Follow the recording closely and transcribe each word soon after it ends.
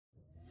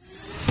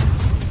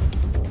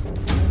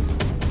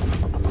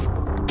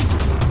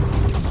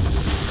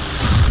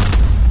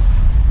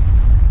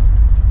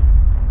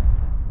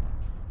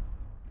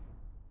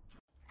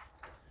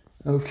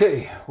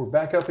Okay, we're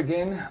back up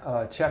again.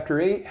 Chapter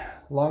 8,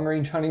 Long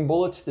Range Hunting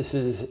Bullets. This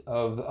is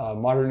of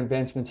Modern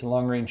Advancements in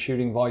Long Range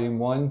Shooting, Volume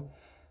 1.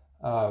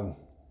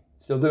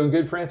 Still doing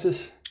good,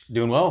 Francis?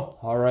 Doing well.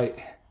 All right.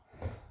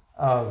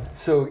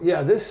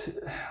 This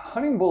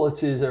hunting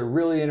bullets is a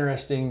really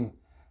interesting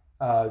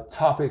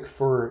topic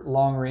for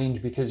long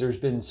range because there's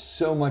been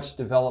so much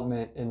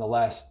development in the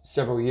last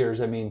several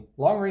years. I mean,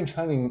 long range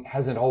hunting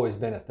hasn't always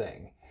been a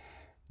thing.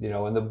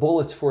 And the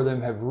bullets for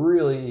them have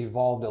really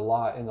evolved a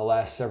lot in the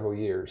last several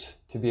years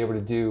to be able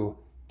to do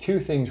two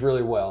things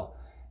really well.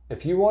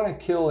 If you want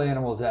to kill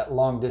animals at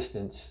long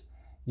distance,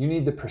 you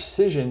need the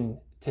precision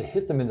to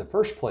hit them in the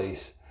first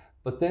place,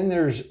 but then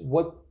there's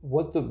what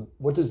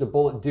does the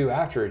bullet do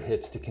after it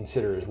hits to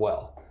consider as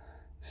well.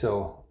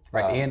 So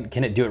right, and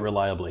can it do it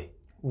reliably?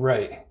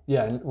 Right.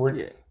 Yeah,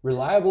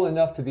 reliable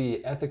enough to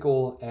be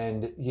ethical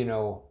and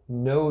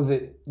know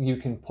that you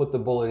can put the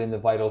bullet in the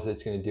vitals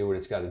that's going to do what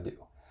it's got to do.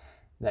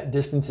 That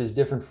distance is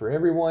different for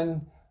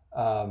everyone,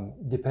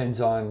 depends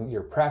on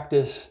your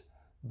practice,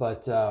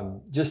 but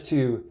just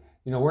to,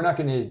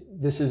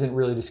 this isn't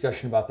really a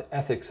discussion about the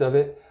ethics of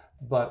it,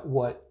 but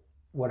what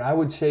I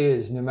would say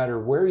is no matter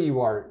where you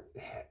are,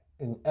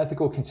 in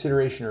ethical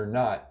consideration or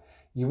not,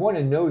 you want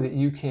to know that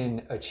you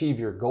can achieve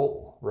your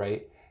goal,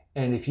 right?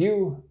 And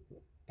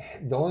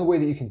the only way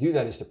that you can do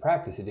that is to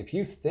practice it. If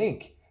you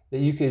think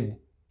that you could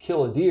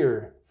kill a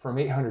deer from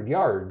 800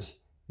 yards,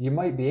 you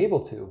might be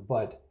able to,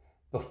 but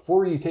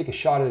before you take a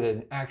shot at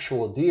an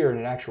actual deer in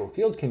an actual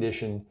field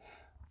condition,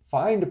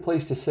 find a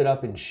place to sit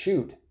up and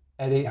shoot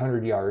at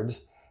 800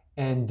 yards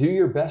and do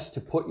your best to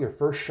put your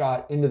first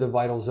shot into the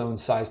vital zone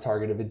size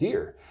target of a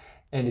deer.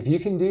 And if you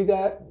can do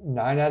that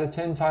 9 out of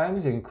 10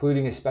 times,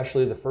 including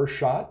especially the first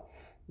shot,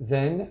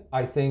 then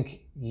I think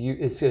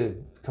it's a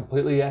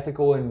completely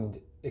ethical and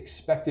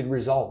expected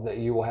result that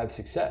you will have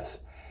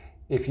success.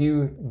 If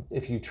you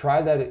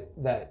try that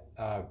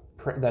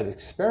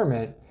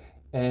experiment,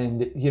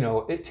 and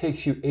it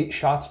takes you 8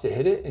 shots to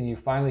hit it and you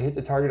finally hit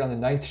the target on the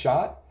 9th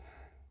shot,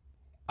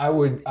 I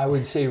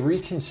would say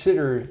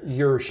reconsider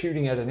your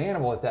shooting at an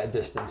animal at that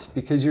distance,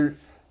 because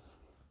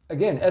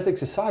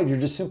ethics aside, you're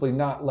just simply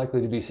not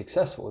likely to be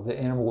successful. The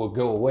animal will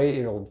go away,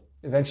 it'll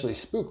eventually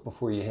spook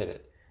before you hit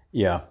it.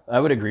 Yeah, I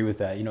would agree with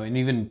that. And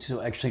even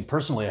to actually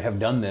personally, I have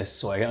done this,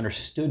 so I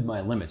understood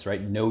my limits,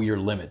 right? Know your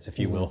limits, if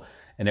you will.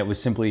 And it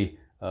was simply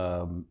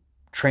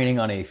training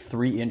on a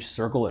 3-inch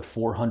circle at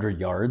 400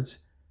 yards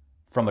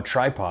from a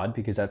tripod,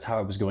 because that's how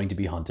I was going to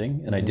be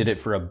hunting. And I did it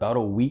for about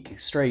a week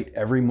straight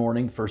every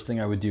morning. First thing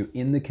I would do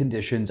in the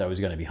conditions I was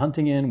going to be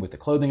hunting in, with the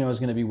clothing I was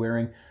going to be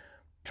wearing,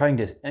 trying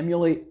to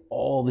emulate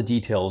all the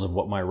details of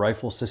what my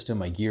rifle system,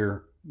 my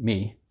gear,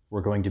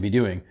 were going to be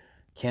doing.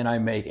 Can I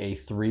make a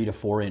 3 to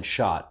 4 inch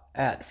shot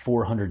at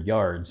 400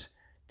 yards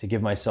to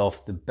give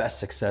myself the best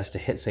success to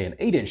hit, say, an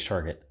 8-inch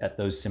target at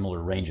those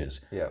similar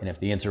ranges? Yeah. And if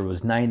the answer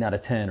was 9 out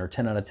of 10 or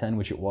 10 out of 10,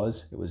 which it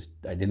was,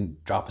 I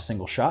didn't drop a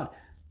single shot,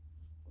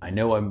 I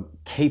know I'm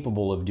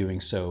capable of doing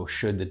so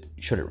should it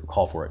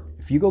call for it.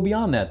 If you go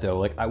beyond that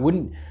though, I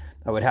would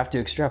have to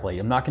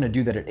extrapolate. I'm not going to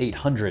do that at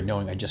 800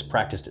 knowing I just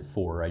practiced at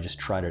 4 or I just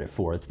tried it at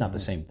 4. It's not the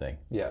same thing.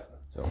 Yeah.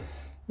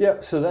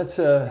 So that's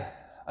I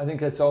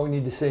think that's all we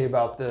need to say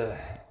about the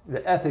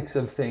ethics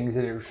of things,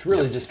 and it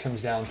really just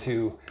comes down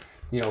to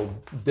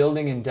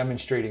building and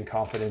demonstrating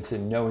confidence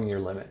and knowing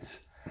your limits.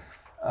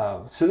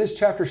 So this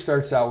chapter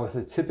starts out with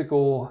a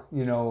typical,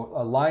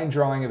 a line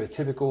drawing of a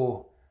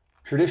typical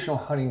traditional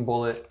hunting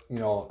bullet, a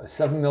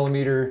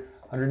 7mm,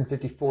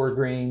 154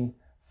 grain,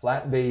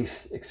 flat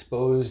base,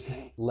 exposed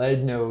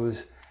lead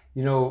nose.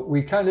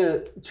 We kind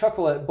of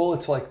chuckle at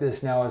bullets like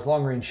this now as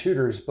long range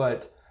shooters,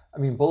 but I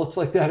mean, bullets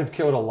like that have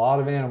killed a lot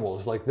of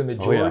animals. Like the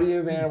majority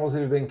of animals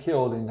that have been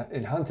killed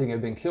in hunting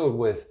have been killed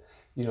with,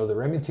 the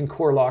Remington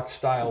Core-Lokt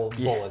style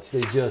bullets.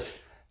 They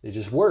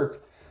just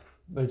work.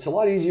 But it's a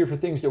lot easier for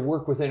things to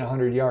work within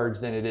 100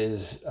 yards than it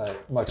is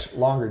much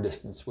longer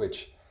distance,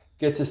 which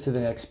gets us to the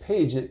next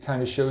page that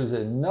kind of shows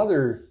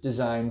another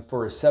design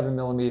for a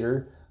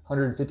 7mm,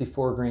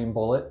 154 grain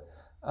bullet.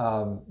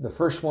 The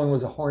first one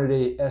was a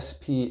Hornady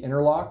SP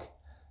Interlock,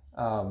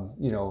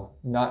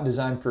 not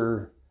designed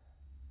for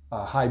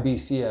high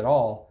BC at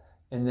all.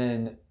 And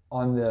then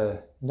on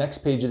the next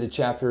page of the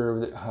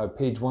chapter,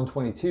 page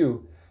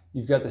 122,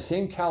 you've got the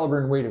same caliber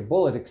and weight of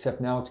bullet,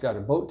 except now it's got a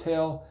boat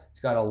tail,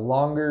 it's got a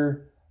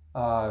longer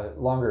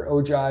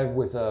ogive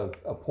with a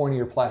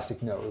pointier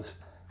plastic nose.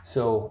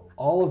 So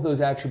all of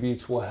those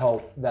attributes will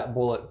help that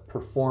bullet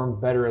perform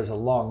better as a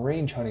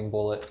long-range hunting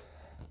bullet,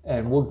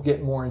 and we'll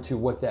get more into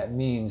what that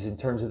means in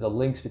terms of the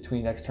links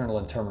between external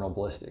and terminal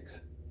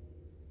ballistics.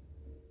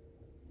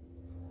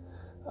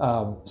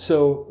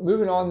 So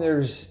moving on,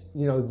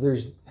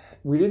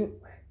 we didn't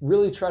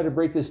really try to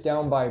break this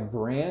down by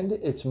brand.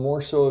 It's more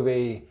so of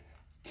a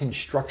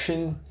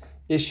construction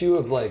issue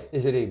of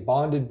is it a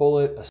bonded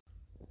bullet?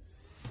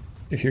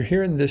 If you're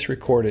hearing this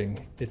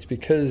recording, it's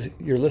because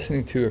you're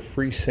listening to a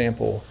free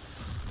sample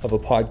of a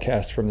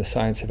podcast from the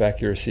Science of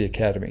Accuracy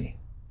Academy.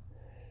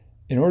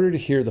 In order to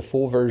hear the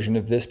full version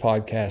of this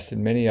podcast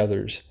and many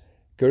others,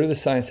 go to the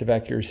Science of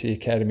Accuracy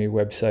Academy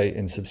website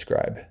and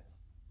subscribe.